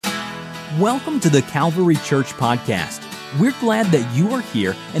Welcome to the Calvary Church podcast. We're glad that you are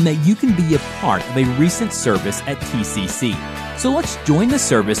here and that you can be a part of a recent service at TCC. So let's join the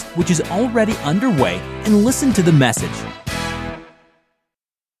service, which is already underway, and listen to the message.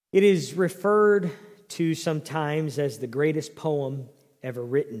 It is referred to sometimes as the greatest poem ever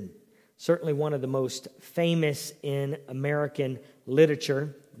written. Certainly one of the most famous in American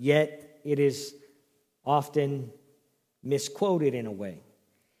literature, yet it is often misquoted in a way.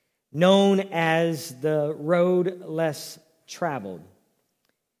 Known as The Road Less Traveled,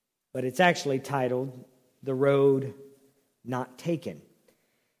 but it's actually titled The Road Not Taken.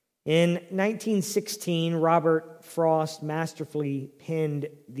 In 1916, Robert Frost masterfully penned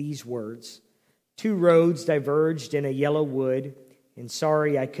these words: "Two roads diverged in a yellow wood, and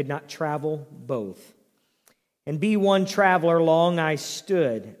sorry I could not travel both. And be one traveler long I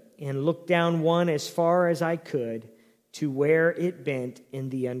stood, and looked down one as far as I could, to where it bent in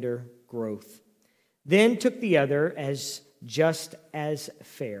the undergrowth. Then took the other as just as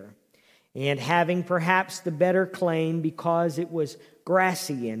fair, and having perhaps the better claim, because it was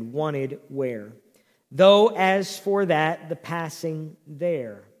grassy and wanted wear. Though as for that, the passing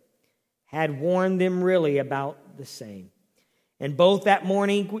there had worn them really about the same. And both that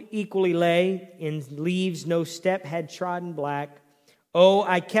morning equally lay, in leaves no step had trodden black. Oh,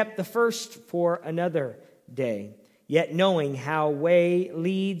 I kept the first for another day, yet knowing how way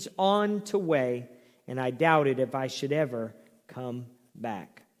leads on to way, and I doubted if I should ever come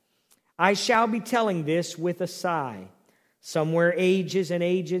back. I shall be telling this with a sigh, somewhere ages and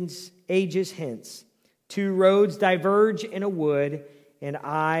ages hence. Two roads diverge in a wood, and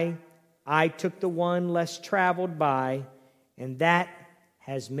I took the one less traveled by, and that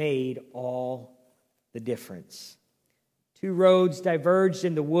has made all the difference. Two roads diverged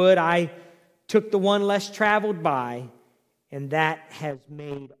in the wood, I took the one less traveled by, and that has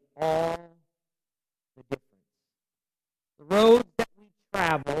made all the difference." The roads that we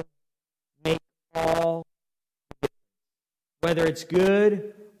travel make all the difference, whether it's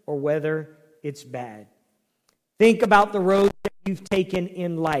good or whether it's bad. Think about the roads that you've taken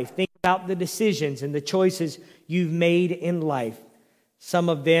in life. Think about the decisions and the choices you've made in life. Some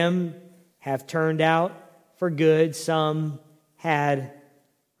of them have turned out for good. Some had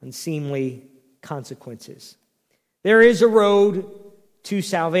unseemly consequences. There is a road to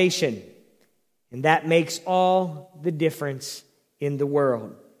salvation, and that makes all the difference in the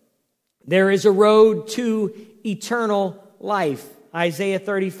world. There is a road to eternal life. Isaiah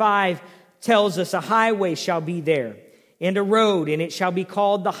 35 tells us, "A highway shall be there, and a road, and it shall be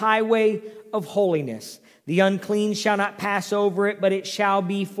called the highway of holiness. The unclean shall not pass over it, but it shall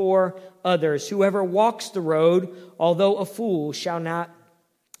be for others. Whoever walks the road, although a fool, shall not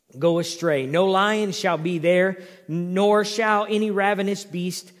go astray. No lion shall be there, nor shall any ravenous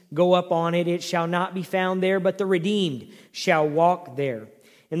beast go up on it. It shall not be found there, but the redeemed shall walk there.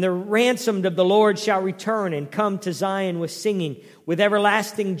 And the ransomed of the Lord shall return and come to Zion with singing, with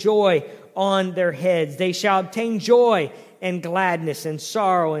everlasting joy on their heads. They shall obtain joy and gladness, and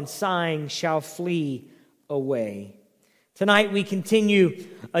sorrow and sighing shall flee away." Tonight we continue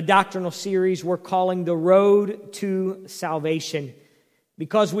a doctrinal series we're calling The Road to Salvation,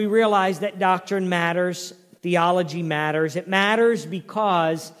 because we realize that doctrine matters, theology matters. It matters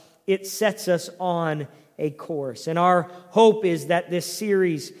because it sets us on a course. And our hope is that this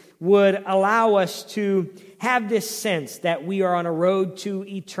series would allow us to have this sense that we are on a road to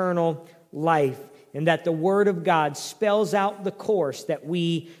eternal life, and that the Word of God spells out the course that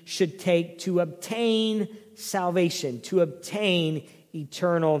we should take to obtain salvation, to obtain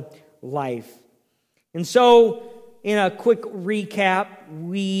eternal life. And so, in a quick recap,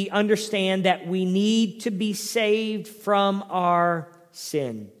 we understand that we need to be saved from our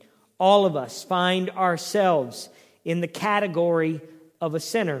sin. All of us find ourselves in the category of a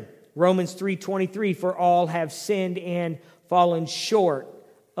sinner. Romans 3:23, "For all have sinned and fallen short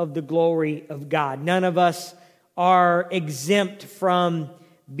of the glory of God." None of us are exempt from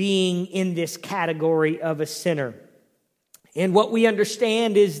being in this category of a sinner. And what we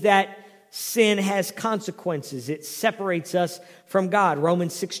understand is that sin has consequences. It separates us from God.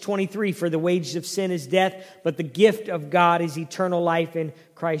 Romans 6:23, "For the wages of sin is death, but the gift of God is eternal life in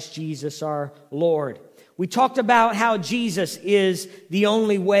Christ Jesus our Lord." We talked about how Jesus is the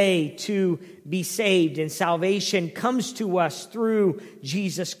only way to be saved, and salvation comes to us through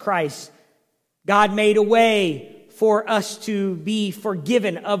Jesus Christ. God made a way for us to be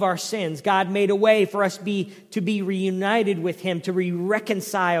forgiven of our sins. God made a way for us to be reunited with Him, to be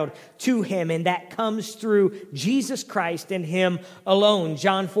reconciled to Him, and that comes through Jesus Christ and Him alone.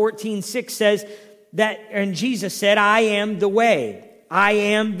 John 14:6 says that, and Jesus said, "I am the way, I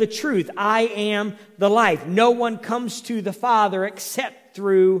am the truth. I am the life. No one comes to the Father except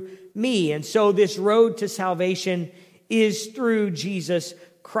through me. And so this road to salvation is through Jesus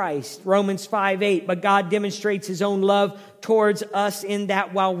Christ. Romans 5:8, but God demonstrates his own love towards us in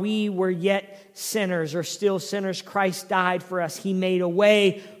that while we were yet sinners, or still sinners, Christ died for us. He made a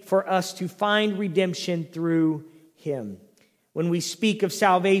way for us to find redemption through him. When we speak of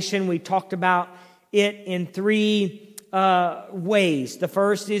salvation, we talked about it in three ways. The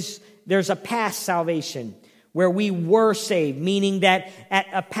first is there's a past salvation where we were saved, meaning that at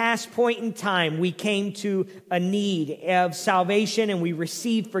a past point in time, we came to a need of salvation and we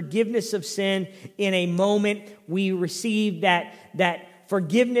received forgiveness of sin in a moment. We received that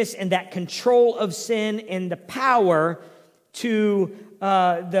forgiveness and that control of sin and the power to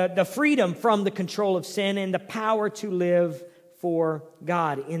the freedom from the control of sin and the power to live for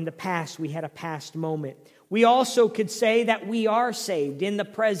God. In the past, we had a past moment. We also could say that we are saved in the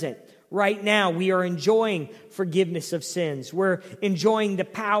present. Right now, we are enjoying forgiveness of sins. We're enjoying the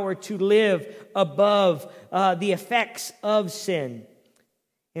power to live above the effects of sin.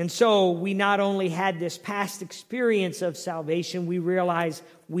 And so we not only had this past experience of salvation, we realize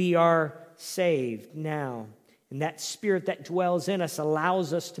we are saved now. And that Spirit that dwells in us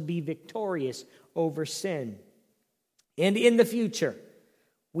allows us to be victorious over sin. And in the future,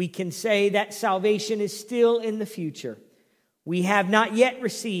 we can say that salvation is still in the future. We have not yet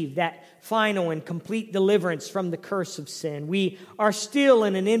received that final and complete deliverance from the curse of sin. We are still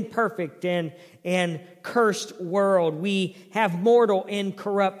in an imperfect and cursed world. We have mortal and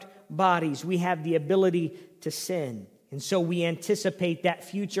corrupt bodies. We have the ability to sin. And so we anticipate that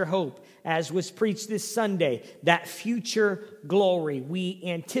future hope, as was preached this Sunday, that future glory. We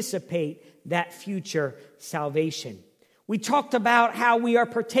anticipate that future salvation. We talked about how we are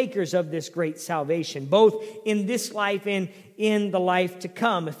partakers of this great salvation, both in this life and in the life to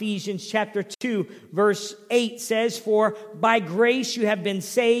come. Ephesians chapter 2, verse 8 says, "For by grace you have been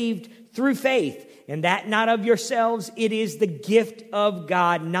saved through faith, and that not of yourselves, it is the gift of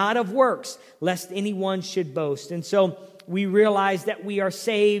God, not of works, lest anyone should boast." And so we realize that we are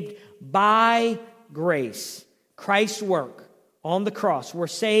saved by grace, Christ's work on the cross. We're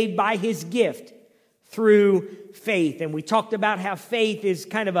saved by his gift through faith. And we talked about how faith is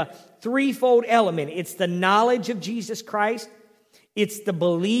kind of a threefold element. It's the knowledge of Jesus Christ. It's the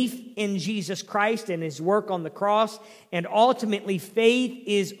belief in Jesus Christ and his work on the cross. And ultimately, faith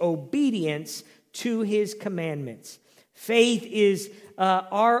is obedience to his commandments. Faith is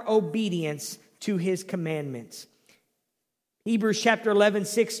our obedience to his commandments. Hebrews chapter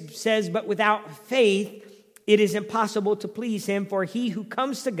 11:6 says, "But without faith, it is impossible to please him, for he who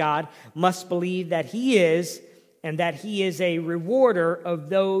comes to God must believe that he is, and that he is a rewarder of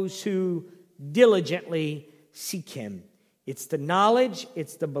those who diligently seek him." It's the knowledge,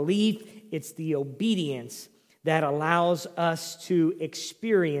 it's the belief, it's the obedience that allows us to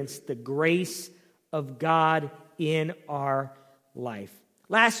experience the grace of God in our life.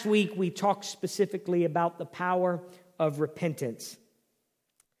 Last week, we talked specifically about the power of repentance.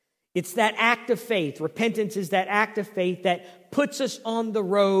 It's that act of faith. Repentance is that act of faith that puts us on the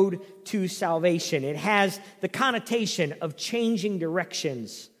road to salvation. It has the connotation of changing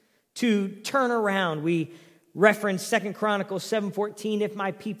directions, to turn around. We reference 2 Chronicles 7:14, "If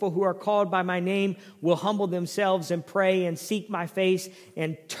my people who are called by my name will humble themselves and pray and seek my face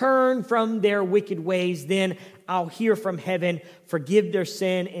and turn from their wicked ways, then I'll hear from heaven, forgive their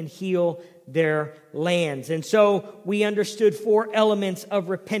sin, and heal their lands." And so we understood 4 elements of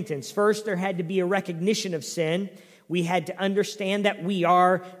repentance. First, there had to be a recognition of sin. We had to understand that we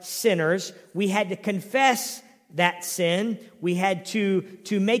are sinners. We had to confess that sin. We had to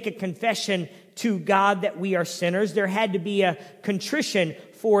make a confession to God that we are sinners. There had to be a contrition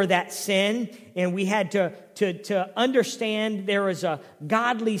for that sin, and we had to understand there is a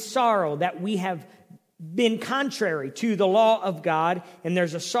godly sorrow that we have been contrary to the law of God, and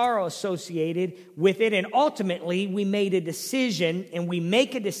there's a sorrow associated with it. And ultimately, we made a decision, and we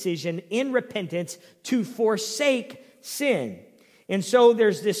make a decision in repentance to forsake sin. And so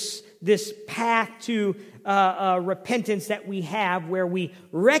there's this path to repentance that we have where we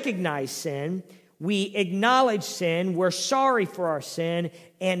recognize sin, we acknowledge sin, we're sorry for our sin,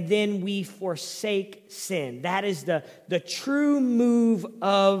 and then we forsake sin. That is the true move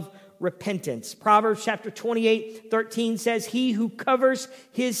of repentance. Proverbs chapter 28:13 says, "He who covers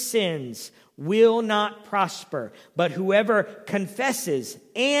his sins will not prosper, but whoever confesses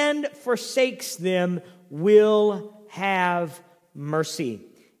and forsakes them will have mercy."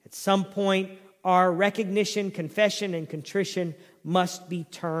 At some point, our recognition, confession, and contrition must be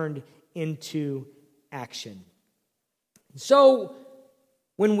turned into action. So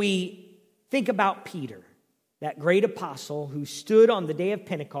When we think about Peter, that great apostle who stood on the day of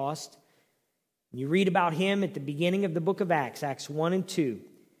Pentecost, you read about him at the beginning of the book of Acts, Acts 1 and 2.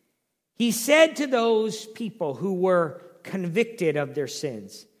 He said to those people who were convicted of their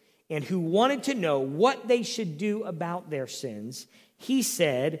sins and who wanted to know what they should do about their sins, he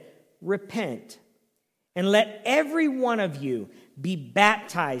said, repent, and let every one of you be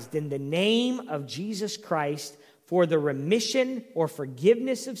baptized in the name of Jesus Christ for the remission or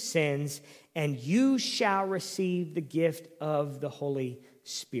forgiveness of sins, and you shall receive the gift of the Holy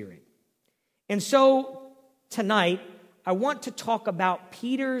Spirit. And so tonight, I want to talk about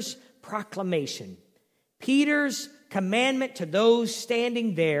Peter's proclamation, Peter's commandment to those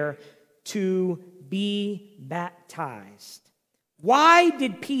standing there to be baptized. Why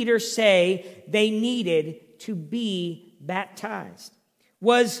did Peter say they needed to be baptized?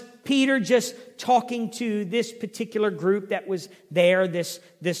 Was Peter just talking to this particular group that was there,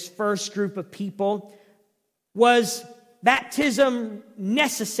 this first group of people? Was baptism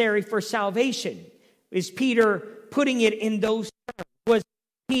necessary for salvation? Is Peter putting it in those terms? Was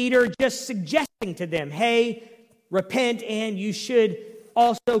Peter just suggesting to them, hey, repent and you should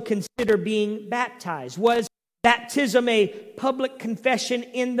also consider being baptized? Was baptism a public confession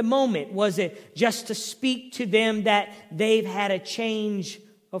in the moment? Was it just to speak to them that they've had a change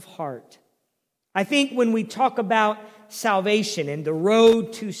of heart? I think when we talk about salvation and the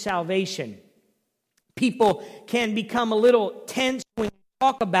road to salvation, people can become a little tense when we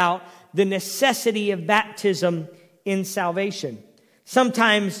talk about the necessity of baptism in salvation.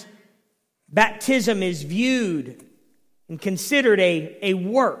 Sometimes baptism is viewed and considered a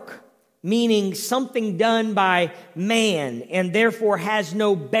work, meaning something done by man and therefore has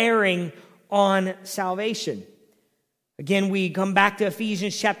no bearing on salvation. Again, we come back to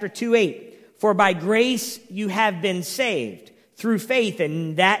Ephesians chapter 2:8. For by grace you have been saved through faith,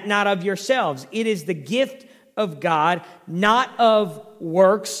 and that not of yourselves. It is the gift of God, not of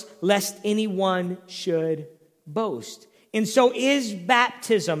works, lest anyone should boast. And so is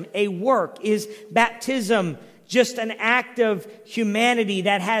baptism a work? Is baptism just an act of humanity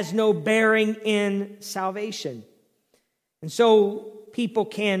that has no bearing in salvation? And so people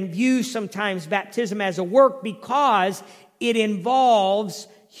can view sometimes baptism as a work because it involves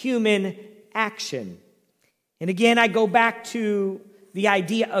human action. And again, I go back to the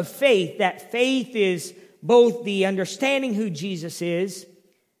idea of faith, that faith is both the understanding who Jesus is,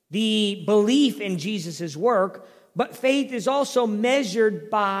 the belief in Jesus' work, but faith is also measured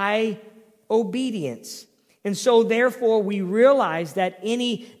by obedience. And so therefore we realize that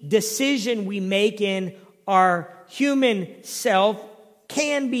any decision we make in our human self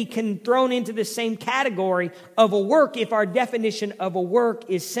can be thrown into the same category of a work if our definition of a work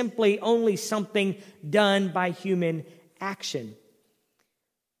is simply only something done by human action.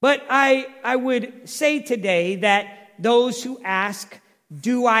 But I would say today that those who ask,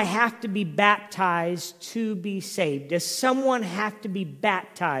 do I have to be baptized to be saved? Does someone have to be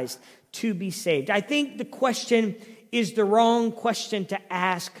baptized to be saved? I think the question is the wrong question to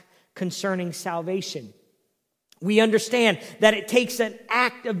ask concerning salvation. We understand that it takes an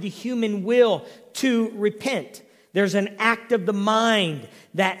act of the human will to repent. There's an act of the mind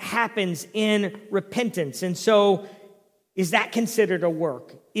that happens in repentance. And so, is that considered a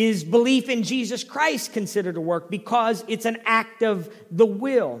work? Is belief in Jesus Christ considered a work? Because it's an act of the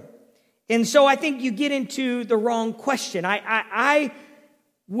will. And so I think you get into the wrong question. I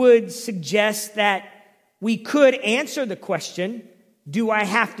would suggest that we could answer the question, do I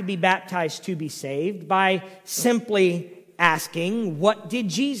have to be baptized to be saved, by simply asking, what did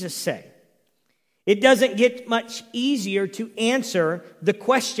Jesus say? It doesn't get much easier to answer the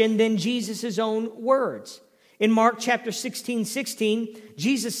question than Jesus' own words. In Mark chapter 16:16,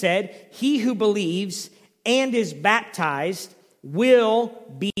 Jesus said, he who believes and is baptized will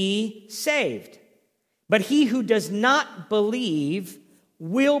be saved. But he who does not believe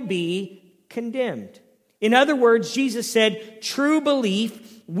will be condemned. In other words, Jesus said, true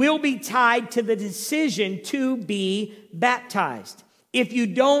belief will be tied to the decision to be baptized. If you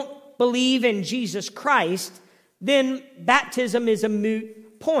don't believe in Jesus Christ, then baptism is a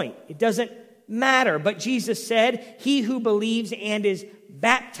moot point. It doesn't matter. But Jesus said, he who believes and is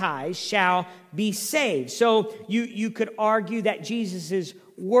baptized shall be saved. So you could argue that Jesus'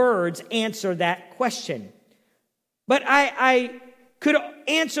 words answer that question. But I could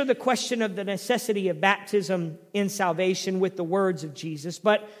answer the question of the necessity of baptism in salvation with the words of Jesus,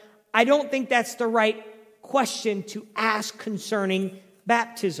 but I don't think that's the right question to ask concerning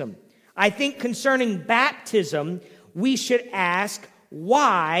baptism. I think concerning baptism, we should ask,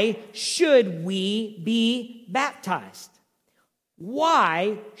 why should we be baptized?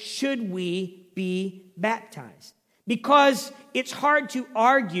 why should we be baptized? Because it's hard to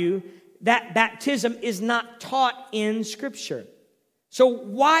argue that baptism is not taught in Scripture. So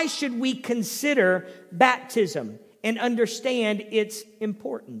why should we consider baptism and understand its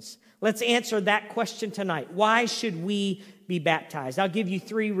importance? Let's answer that question tonight. Why should we be baptized? I'll give you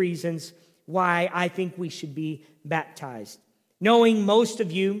 3 reasons why I think we should be baptized. Knowing most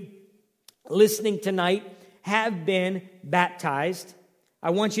of you listening tonight have been baptized, I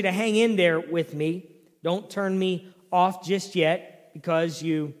want you to hang in there with me. Don't turn me off just yet because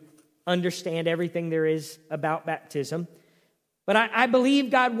you understand everything there is about baptism. But I believe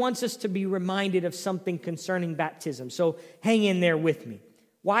God wants us to be reminded of something concerning baptism. So hang in there with me.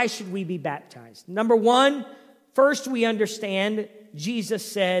 Why should we be baptized? Number 1, first we understand Jesus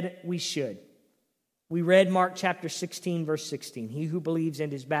said we should. We read Mark chapter 16, verse 16. He who believes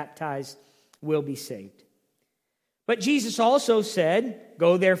and is baptized will be saved. But Jesus also said,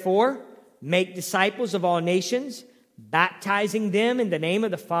 go therefore, make disciples of all nations, baptizing them in the name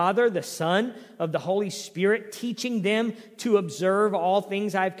of the Father, the Son, of the Holy Spirit, teaching them to observe all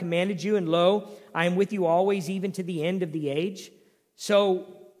things I have commanded you. And lo, I am with you always, even to the end of the age. So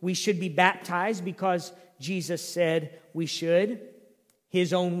we should be baptized because Jesus said we should.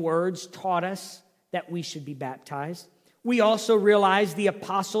 His own words taught us that we should be baptized. We also realize the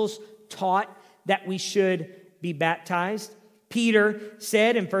apostles taught that we should be baptized. Peter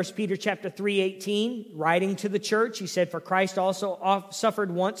said in 1 Peter chapter 3:18, writing to the church, he said, for Christ also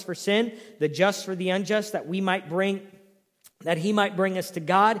suffered once for sin, the just for the unjust, that he might bring us to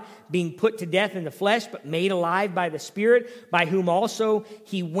God, being put to death in the flesh, but made alive by the Spirit, by whom also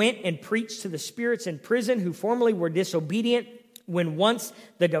he went and preached to the spirits in prison, who formerly were disobedient, when once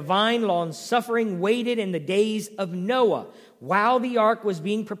the divine long-suffering waited in the days of Noah, while the ark was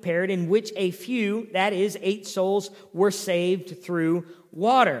being prepared, in which a few, that is, 8 souls, were saved through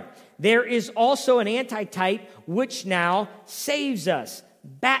water. There is also an antitype which now saves us,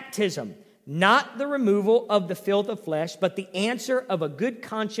 baptism, not the removal of the filth of flesh, but the answer of a good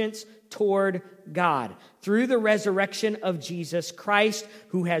conscience toward God, through the resurrection of Jesus Christ,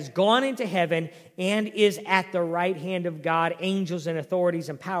 who has gone into heaven and is at the right hand of God, angels and authorities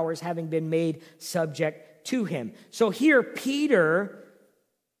and powers having been made subject to him. So here Peter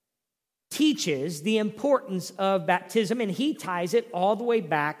teaches the importance of baptism, and he ties it all the way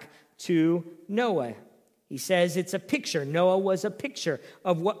back to Noah. He says it's a picture. Noah was a picture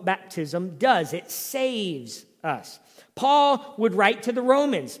of what baptism does. It saves us. Paul would write to the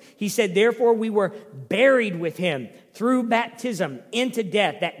Romans. He said, therefore we were buried with him through baptism into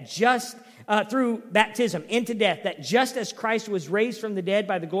death, that just as Christ was raised from the dead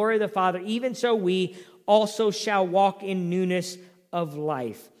by the glory of the Father, even so we also shall walk in newness of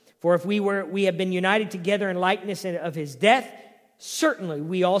life. For if we have been united together in likeness of his death, certainly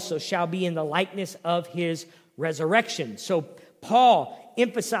we also shall be in the likeness of his resurrection. So Paul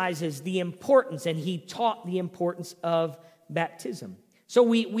emphasizes the importance, and he taught the importance of baptism. So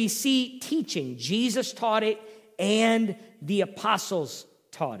we see teaching. Jesus taught it, and the apostles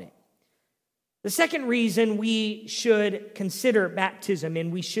taught it. The second reason we should consider baptism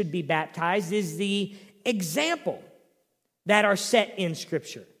and we should be baptized is the example that are set in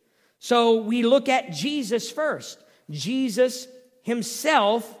Scripture. So we look at Jesus first. Jesus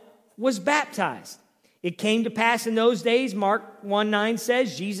himself was baptized. It came to pass in those days, Mark 1:9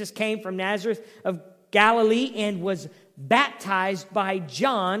 says, Jesus came from Nazareth of Galilee and was baptized by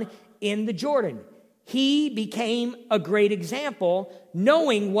John in the Jordan. He became a great example,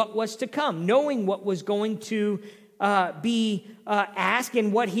 knowing what was to come, knowing what was going to be asked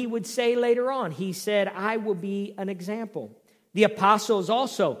and what he would say later on. He said, I will be an example. The apostles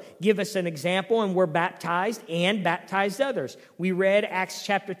also give us an example, and were baptized and baptized others. We read Acts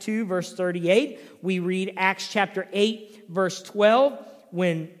chapter 2, verse 38. We read Acts chapter 8, verse 12,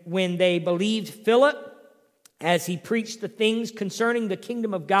 when they believed Philip as he preached the things concerning the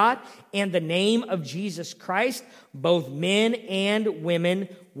kingdom of God and the name of Jesus Christ. Both men and women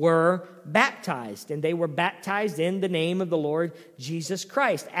were baptized, and they were baptized in the name of the Lord Jesus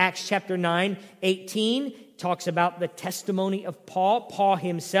Christ. Acts chapter 9:18 talks about the testimony of Paul. Paul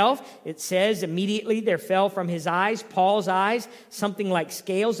himself, it says, immediately there fell from his eyes, Paul's eyes, something like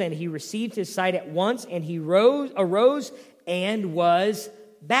scales, and he received his sight at once, and he arose and was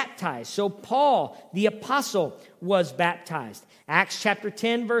baptized. So Paul, the apostle, was baptized. Acts chapter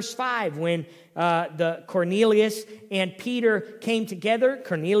 10, verse 5, when the Cornelius and Peter came together.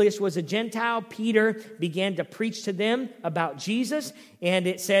 Cornelius was a Gentile. Peter began to preach to them about Jesus. And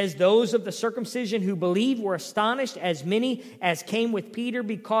it says, those of the circumcision who believed were astonished, as many as came with Peter,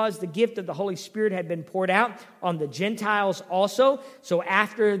 because the gift of the Holy Spirit had been poured out on the Gentiles also. So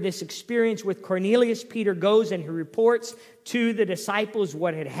after this experience with Cornelius, Peter goes and he reports to the disciples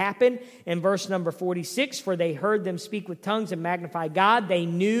what had happened. In verse number 46, for they heard them speak with tongues and magnify God. They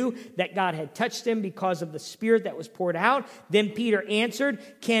knew that God had touched them because of the Spirit that was poured out. Then Peter answered,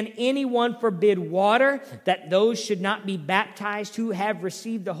 can anyone forbid water that those should not be baptized who have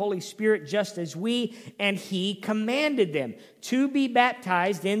received the Holy Spirit just as we? And he commanded them to be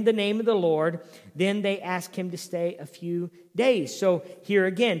baptized in the name of the Lord. Then they asked him to stay a few days. So here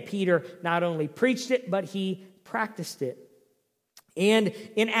again, Peter not only preached it, but he practiced it. And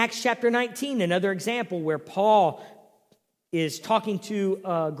in Acts chapter 19, another example where Paul is talking to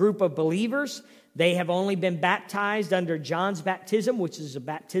a group of believers. They have only been baptized under John's baptism, which is a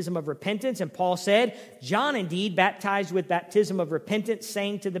baptism of repentance. And Paul said, John indeed baptized with baptism of repentance,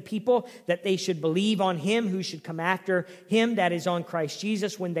 saying to the people that they should believe on him who should come after him, that is on Christ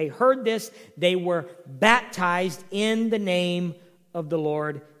Jesus. When they heard this, they were baptized in the name of the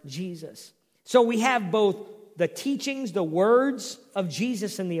Lord Jesus. So we have both the teachings, the words of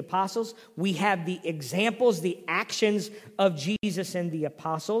Jesus and the apostles. We have the examples, the actions of Jesus and the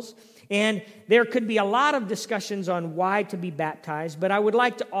apostles. And there could be a lot of discussions on why to be baptized, but I would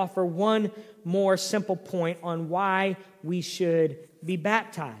like to offer one more simple point on why we should be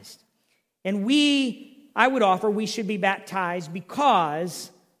baptized. And I would offer we should be baptized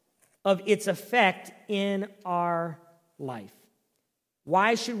because of its effect in our life.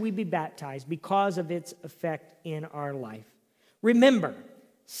 Why should we be baptized? Because of its effect in our life. Remember,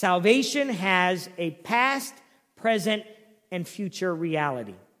 salvation has a past, present, and future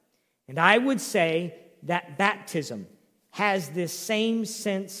reality. And I would say that baptism has this same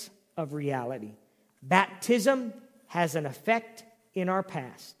sense of reality. Baptism has an effect in our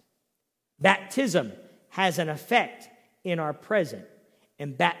past. Baptism has an effect in our present.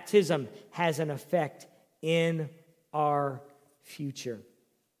 And baptism has an effect in our future.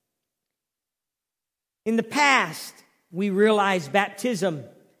 In the past, we realize baptism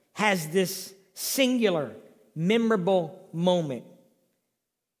has this singular, memorable moment.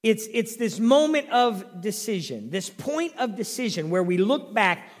 It's this moment of decision, this point of decision where we look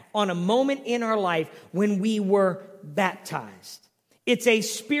back on a moment in our life when we were baptized. It's a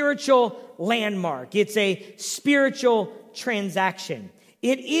spiritual landmark. It's a spiritual transaction.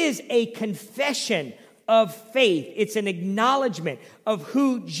 It is a confession of faith. It's an acknowledgement of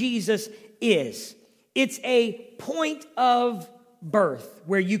who Jesus is. It's a point of birth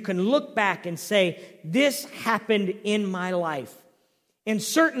where you can look back and say, this happened in my life. And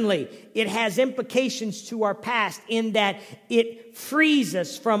certainly it has implications to our past in that it frees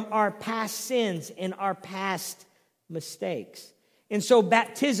us from our past sins and our past mistakes. And so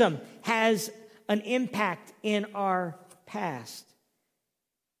baptism has an impact in our past.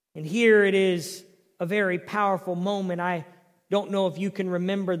 And here it is a very powerful moment. I don't know if you can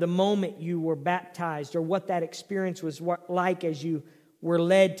remember the moment you were baptized or what that experience was like as you were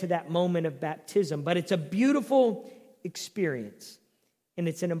led to that moment of baptism. But it's a beautiful experience. And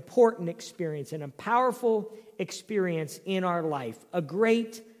it's an important experience and a powerful experience in our life. A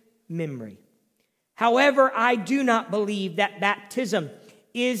great memory. However, I do not believe that baptism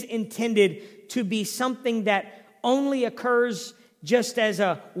is intended to be something that only occurs just as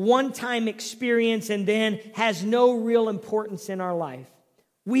a one-time experience and then has no real importance in our life.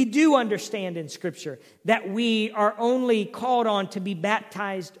 We do understand in Scripture that we are only called on to be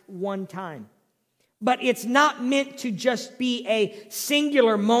baptized one time. But it's not meant to just be a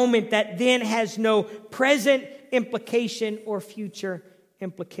singular moment that then has no present implication or future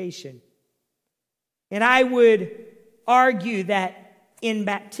implication. And I would argue that in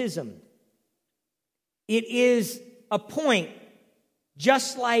baptism, it is a point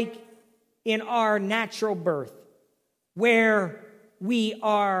just like in our natural birth, where we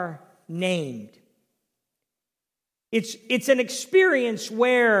are named. It's an experience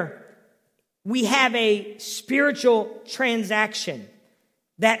where we have a spiritual transaction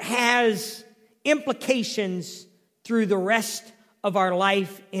that has implications through the rest of our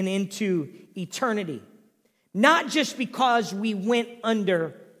life and into eternity. Not just because we went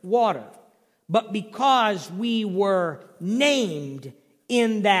under water, but because we were named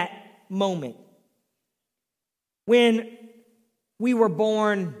in that moment. When we were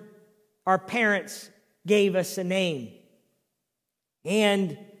born, our parents gave us a name.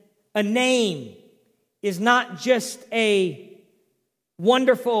 And a name is not just a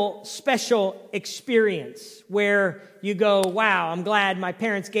wonderful, special experience where you go, wow, I'm glad my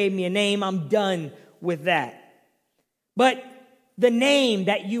parents gave me a name. I'm done with that. But the name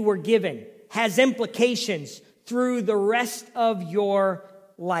that you were given has implications through the rest of your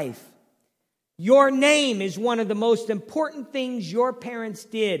life. Your name is one of the most important things your parents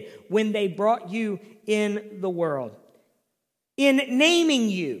did when they brought you in the world. In naming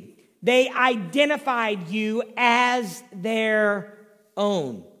you, they identified you as their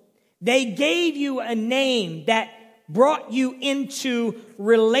own. They gave you a name that brought you into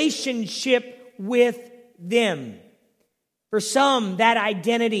relationship with them. For some, that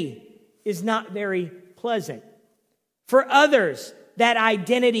identity is not very pleasant. For others, that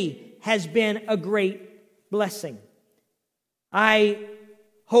identity has been a great blessing. I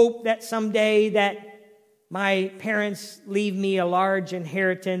hope that someday that my parents leave me a large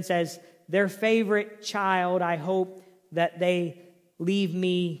inheritance as their favorite child. I hope that they leave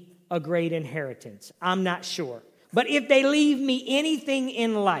me a great inheritance. I'm not sure. But if they leave me anything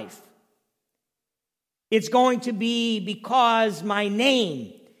in life, it's going to be because my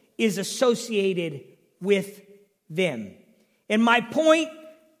name is associated with them. And my point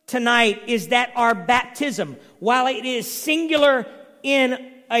tonight is that our baptism, while it is singular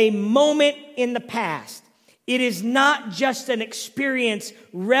in a moment in the past, it is not just an experience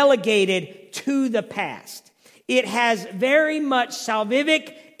relegated to the past. It has very much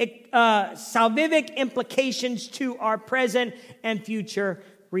salvific implications to our present and future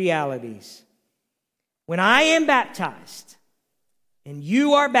realities. When I am baptized and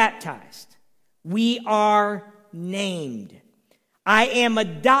you are baptized, we are named. I am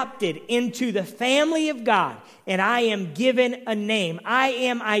adopted into the family of God, and I am given a name. I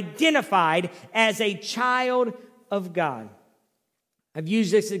am identified as a child of God. I've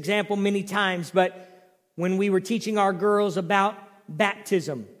used this example many times, but when we were teaching our girls about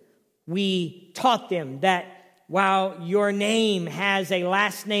baptism, we taught them that while your name has a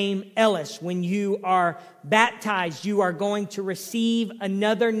last name Ellis, when you are baptized, you are going to receive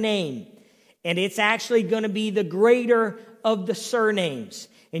another name. And it's actually going to be the greater of the surnames.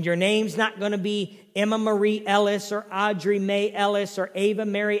 And your name's not going to be Emma Marie Ellis or Audrey Mae Ellis or Ava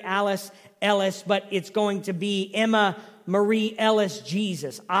Mary Alice Ellis, but it's going to be Emma Marie Ellis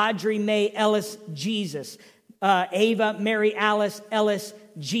Jesus, Audrey Mae Ellis Jesus, Ava Mary Alice Ellis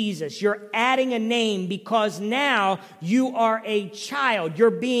Jesus. You're adding a name because now you are a child. You're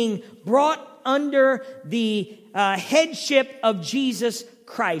being brought under the headship of Jesus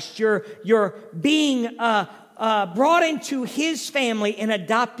Christ. You're being brought into his family and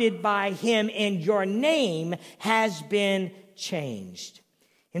adopted by him, and your name has been changed.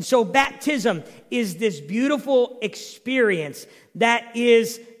 And so baptism is this beautiful experience that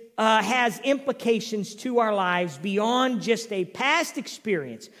has implications to our lives beyond just a past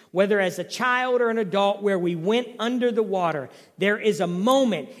experience, whether as a child or an adult where we went under the water. There is a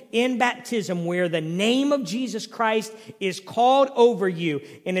moment in baptism where the name of Jesus Christ is called over you.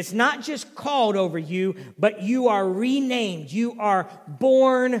 And it's not just called over you, but you are renamed. You are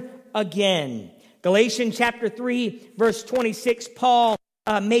born again. Galatians chapter 3, verse 26, Paul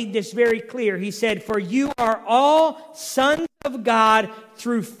made this very clear. He said, "For you are all sons of God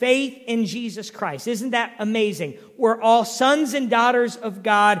through faith in Jesus Christ." Isn't that amazing? We're all sons and daughters of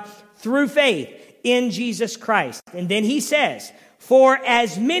God through faith in Jesus Christ. And then he says, "For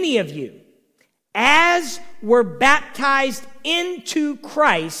as many of you as were baptized into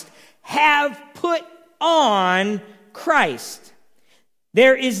Christ have put on Christ.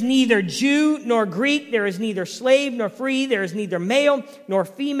 There is neither Jew nor Greek, there is neither slave nor free, there is neither male nor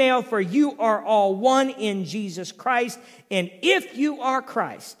female, for you are all one in Jesus Christ. And if you are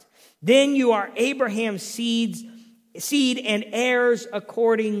Christ, then you are Abraham's seed and heirs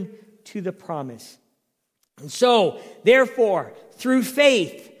according to the promise." And so, therefore, through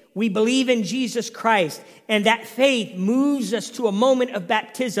faith, we believe in Jesus Christ, and that faith moves us to a moment of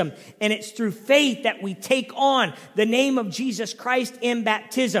baptism. And it's through faith that we take on the name of Jesus Christ in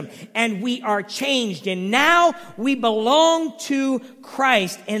baptism, and we are changed. And now we belong to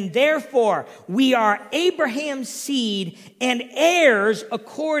Christ, and therefore we are Abraham's seed and heirs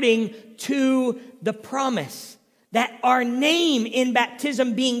according to the promise. That our name in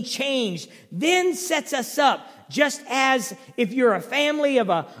baptism being changed then sets us up. Just as if you're a family of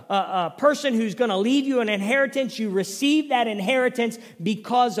a person who's going to leave you an inheritance, you receive that inheritance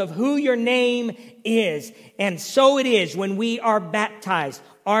because of who your name is. And so it is when we are baptized.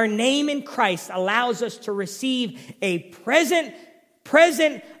 Our name in Christ allows us to receive a present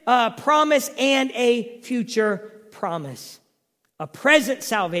promise and a future promise. A present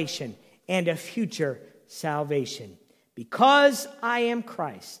salvation and a future salvation. Because I am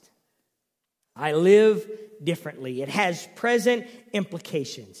Christ, I live differently. It has present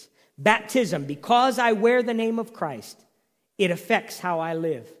implications. Baptism, because I wear the name of Christ, it affects how I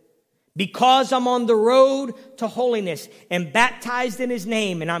live. Because I'm on the road to holiness and baptized in His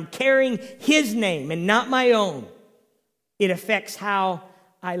name, and I'm carrying His name and not my own, it affects how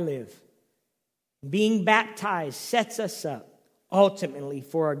I live. Being baptized sets us up ultimately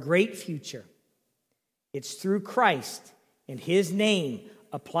for a great future. It's through Christ and His name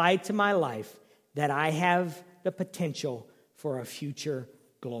applied to my life that I have the potential for a future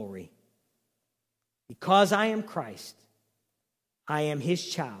glory. Because I am Christ, I am His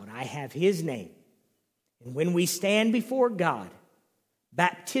child. I have His name. And when we stand before God,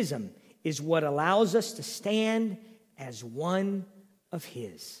 baptism is what allows us to stand as one of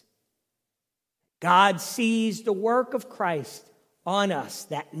His. God sees the work of Christ on us,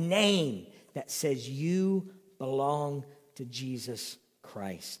 that name that says you belong to Jesus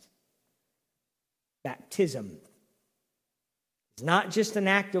Christ. Baptism is not just an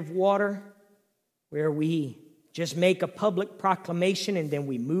act of water where we just make a public proclamation and then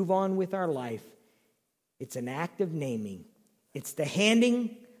we move on with our life. It's an act of naming. It's the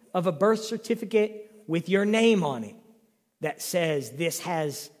handing of a birth certificate with your name on it that says this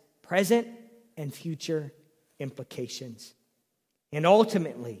has present and future implications. And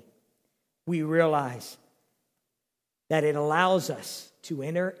ultimately, we realize that it allows us to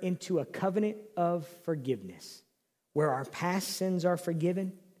enter into a covenant of forgiveness where our past sins are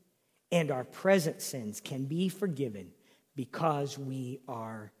forgiven and our present sins can be forgiven because we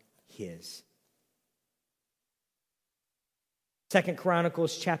are His. 2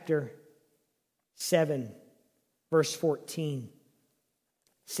 Chronicles chapter 7, verse 14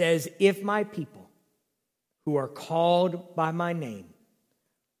 says, "If my people who are called by my name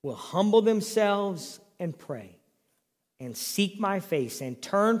will humble themselves and pray and seek my face and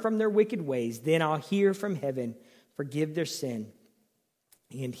turn from their wicked ways, then I'll hear from heaven, forgive their sin,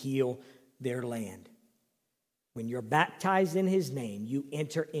 and heal their land." When you're baptized in His name, you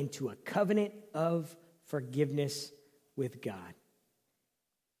enter into a covenant of forgiveness with God.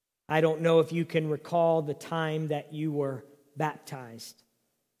 I don't know if you can recall the time that you were baptized.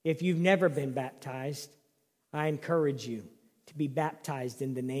 If you've never been baptized, I encourage you to be baptized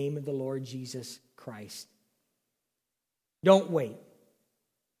in the name of the Lord Jesus Christ. Don't wait.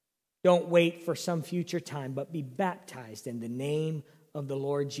 Don't wait for some future time, but be baptized in the name of the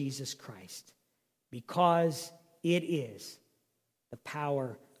Lord Jesus Christ, because it is the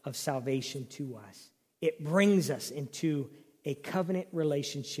power of salvation to us. It brings us into a covenant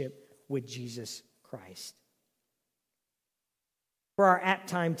relationship with Jesus Christ. For our app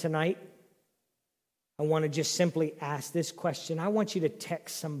time tonight, I want to just simply ask this question. I want you to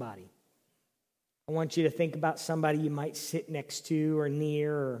text somebody. I want you to think about somebody you might sit next to or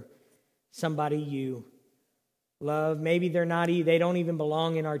near, or somebody you love. Maybe they don't even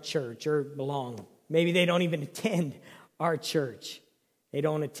belong in our church, or belong. Maybe they don't even attend our church. They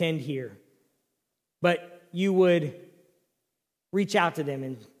don't attend here. But you would reach out to them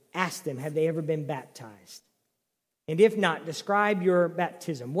and ask them, have they ever been baptized? And if not, describe your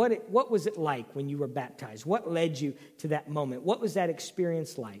baptism. What was it like when you were baptized? What led you to that moment? What was that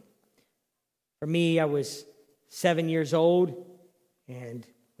experience like? For me, I was 7 years old and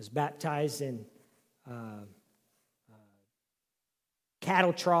was baptized in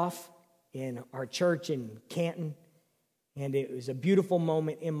cattle trough in our church in Canton. And it was a beautiful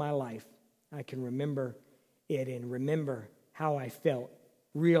moment in my life. I can remember it and remember how I felt,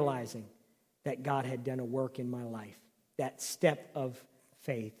 realizing that God had done a work in my life, that step of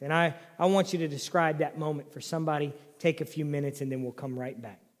faith. And I want you to describe that moment for somebody. Take a few minutes and then we'll come right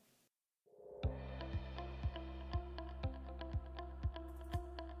back.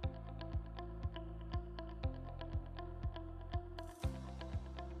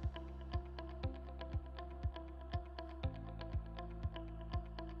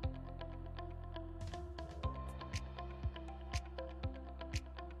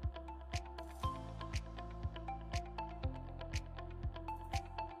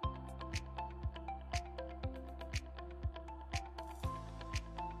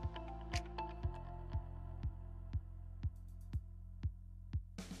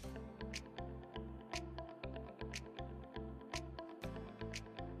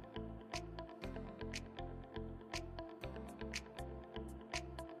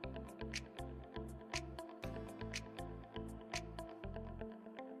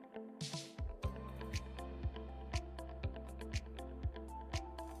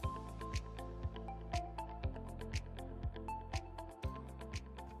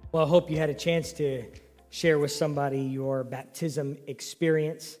 Well, I hope you had a chance to share with somebody your baptism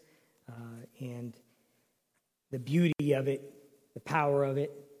experience and the beauty of it, the power of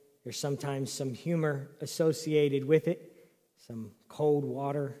it. There's sometimes some humor associated with it, some cold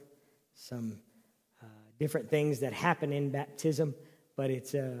water, some different things that happen in baptism, but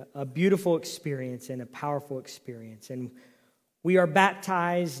it's a beautiful experience and a powerful experience. And we are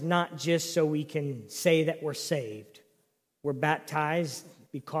baptized not just so we can say that we're saved. We're baptized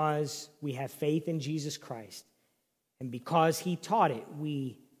because we have faith in Jesus Christ. And because he taught it,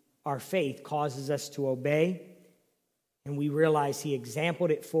 our faith causes us to obey, and we realize he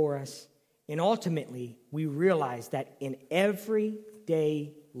exampled it for us. And ultimately, we realize that in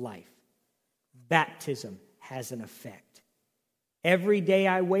everyday life, baptism has an effect. Every day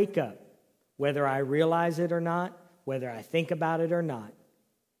I wake up, whether I realize it or not, whether I think about it or not,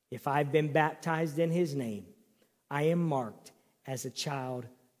 if I've been baptized in his name, I am marked as a child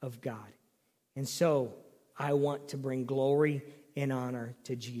of God. And so I want to bring glory and honor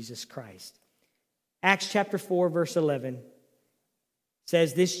to Jesus Christ. Acts chapter 4, verse 11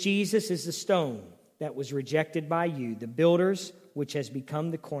 says, "This Jesus is the stone that was rejected by you, the builders, which has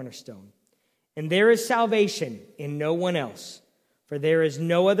become the cornerstone. And there is salvation in no one else, for there is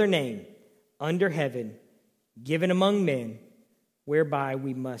no other name under heaven given among men whereby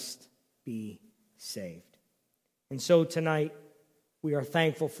we must be saved." And so tonight, we are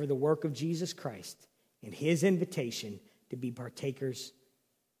thankful for the work of Jesus Christ and his invitation to be partakers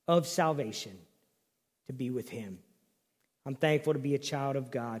of salvation, to be with him. I'm thankful to be a child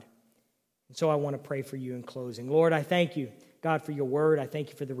of God. And so I want to pray for you in closing. Lord, I thank you, God, for your word. I thank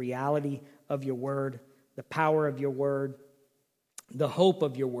you for the reality of your word, the power of your word, the hope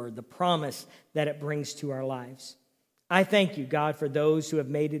of your word, the promise that it brings to our lives. I thank you, God, for those who have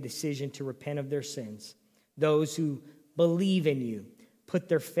made a decision to repent of their sins, those who believe in you, put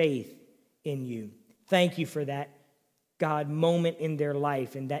their faith in you. Thank you for that, God, moment in their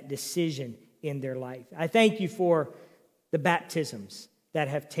life and that decision in their life. I thank you for the baptisms that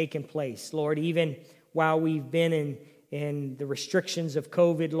have taken place. Lord, even while we've been in the restrictions of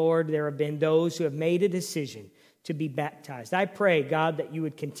COVID, Lord, there have been those who have made a decision to be baptized. I pray, God, that you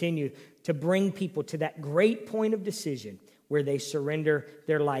would continue to bring people to that great point of decision where they surrender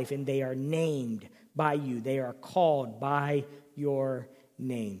their life and they are named by you. They are called by your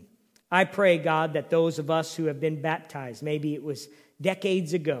name. I pray, God, that those of us who have been baptized, maybe it was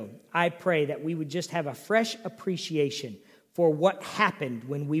decades ago, I pray that we would just have a fresh appreciation for what happened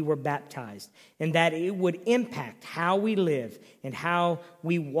when we were baptized, and that it would impact how we live and how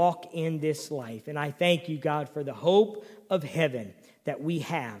we walk in this life. And I thank you, God, for the hope of heaven that we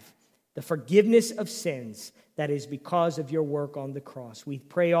have, the forgiveness of sins that is because of your work on the cross. We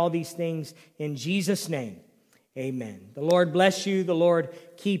pray all these things in Jesus' name. Amen. The Lord bless you. The Lord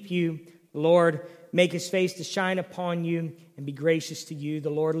keep you. The Lord make his face to shine upon you and be gracious to you. The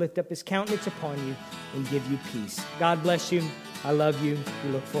Lord lift up his countenance upon you and give you peace. God bless you. I love you.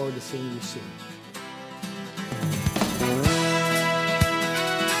 We look forward to seeing you soon.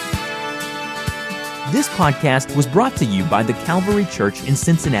 This podcast was brought to you by the Calvary Church in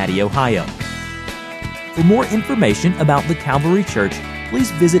Cincinnati, Ohio. For more information about the Calvary Church,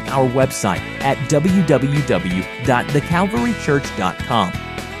 please visit our website at www.thecalvarychurch.com.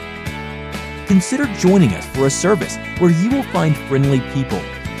 Consider joining us for a service where you will find friendly people,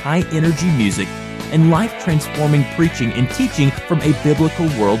 high-energy music, and life-transforming preaching and teaching from a biblical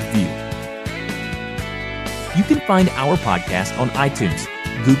worldview. You can find our podcast on iTunes,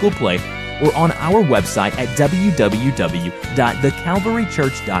 Google Play, or on our website at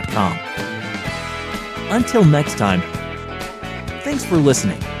www.thecalvarychurch.com. Until next time, thanks for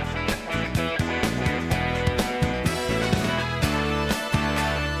listening.